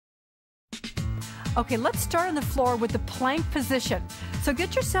Okay, let's start on the floor with the plank position. So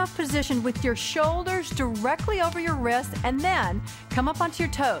get yourself positioned with your shoulders directly over your wrist and then come up onto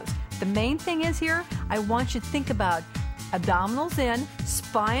your toes. The main thing is here, I want you to think about abdominals in,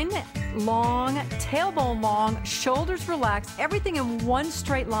 spine long, tailbone long, shoulders relaxed, everything in one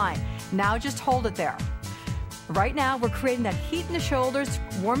straight line. Now just hold it there. Right now, we're creating that heat in the shoulders,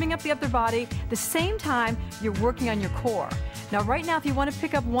 warming up the upper body. The same time, you're working on your core. Now, right now, if you want to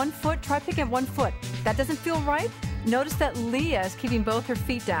pick up 1 foot, try picking up 1 foot. If that doesn't feel right, notice that Leah is keeping both her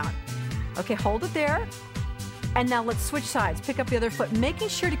feet down. Okay, hold it there. And now let's switch sides. Pick up the other foot, making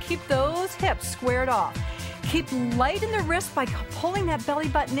sure to keep those hips squared off. Keep light in the wrist by pulling that belly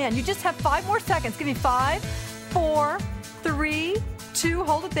button in. You just have 5 more seconds. Give me 5, 4, 3, 2,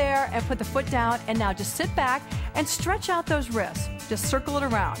 hold it there, and put the foot down. And now just sit back and stretch out those wrists. Just circle it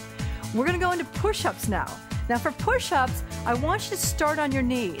around. We're gonna go into push-ups now. Now for push-ups, I want you to start on your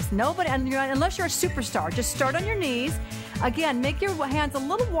knees. Unless you're a superstar, just start on your knees. Again, make your hands a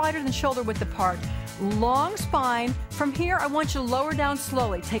little wider than shoulder width apart. Long spine. From here, I want you to lower down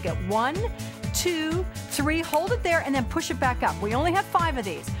slowly. Take it 1, 2, 3, hold it there, and then push it back up. We only have 5 of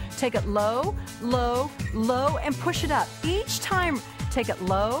these. Take it low, low, low, and push it up. Each time, take it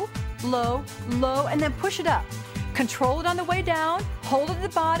low, low, low, and then push it up. Control it on the way down, hold it at the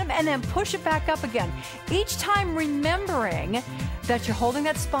bottom, and then push it back up again. Each time remembering that you're holding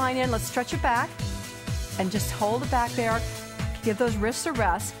that spine in. Let's stretch it back, and just hold it back there. Give those wrists a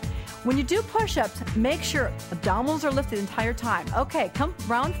rest. When you do push-ups, make sure abdominals are lifted the entire time. Okay, come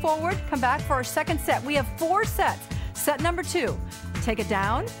round forward, come back for our second set. We have 4 sets. Set number 2. Take it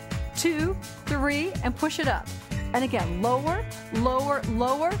down, 2, 3, and push it up. And again, lower, lower,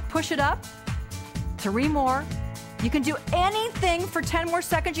 lower, push it up. 3 more. You can do anything for 10 more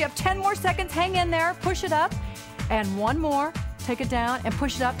seconds. You have 10 more seconds. Hang in there, push it up. And 1 more. Take it down and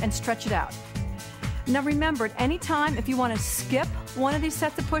push it up and stretch it out. Now remember, at any time, if you want to skip one of these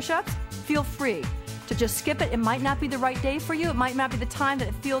sets of push-ups, feel free to just skip it. It might not be the right day for you. It might not be the time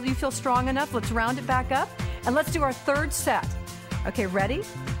that you feel strong enough. Let's round it back up. And let's do our 3rd set. Okay, ready?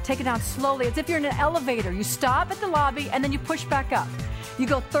 Take it down slowly, as if you're in an elevator. You stop at the lobby, and then you push back up. You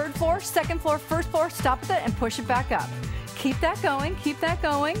go 3rd floor, 2nd floor, 1st floor, stop at it, and push it back up. Keep that going, keep that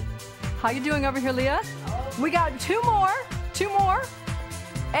going. How you doing over here, Leah? We got 2 more, 2 more.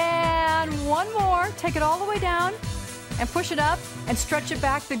 And 1 more. Take it all the way down and push it up and stretch it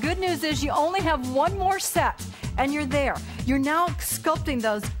back. The good news is you only have 1 more set and you're there. You're now sculpting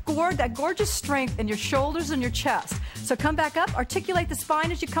that gorgeous strength in your shoulders and your chest. So come back up, articulate the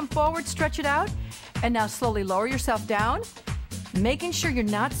spine as you come forward, stretch it out, and now slowly lower yourself down, making sure you're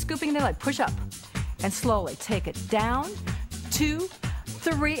not scooping the leg. Push up and slowly take it down, 2,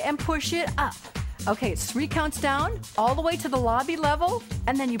 3, and push it up. Okay, it's 3 counts down, all the way to the lobby level,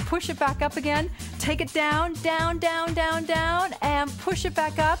 and then you push it back up again. Take it down, down, down, down, down, and push it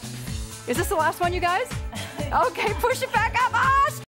back up. Is this the last one, you guys? Okay, push it back up. Ah!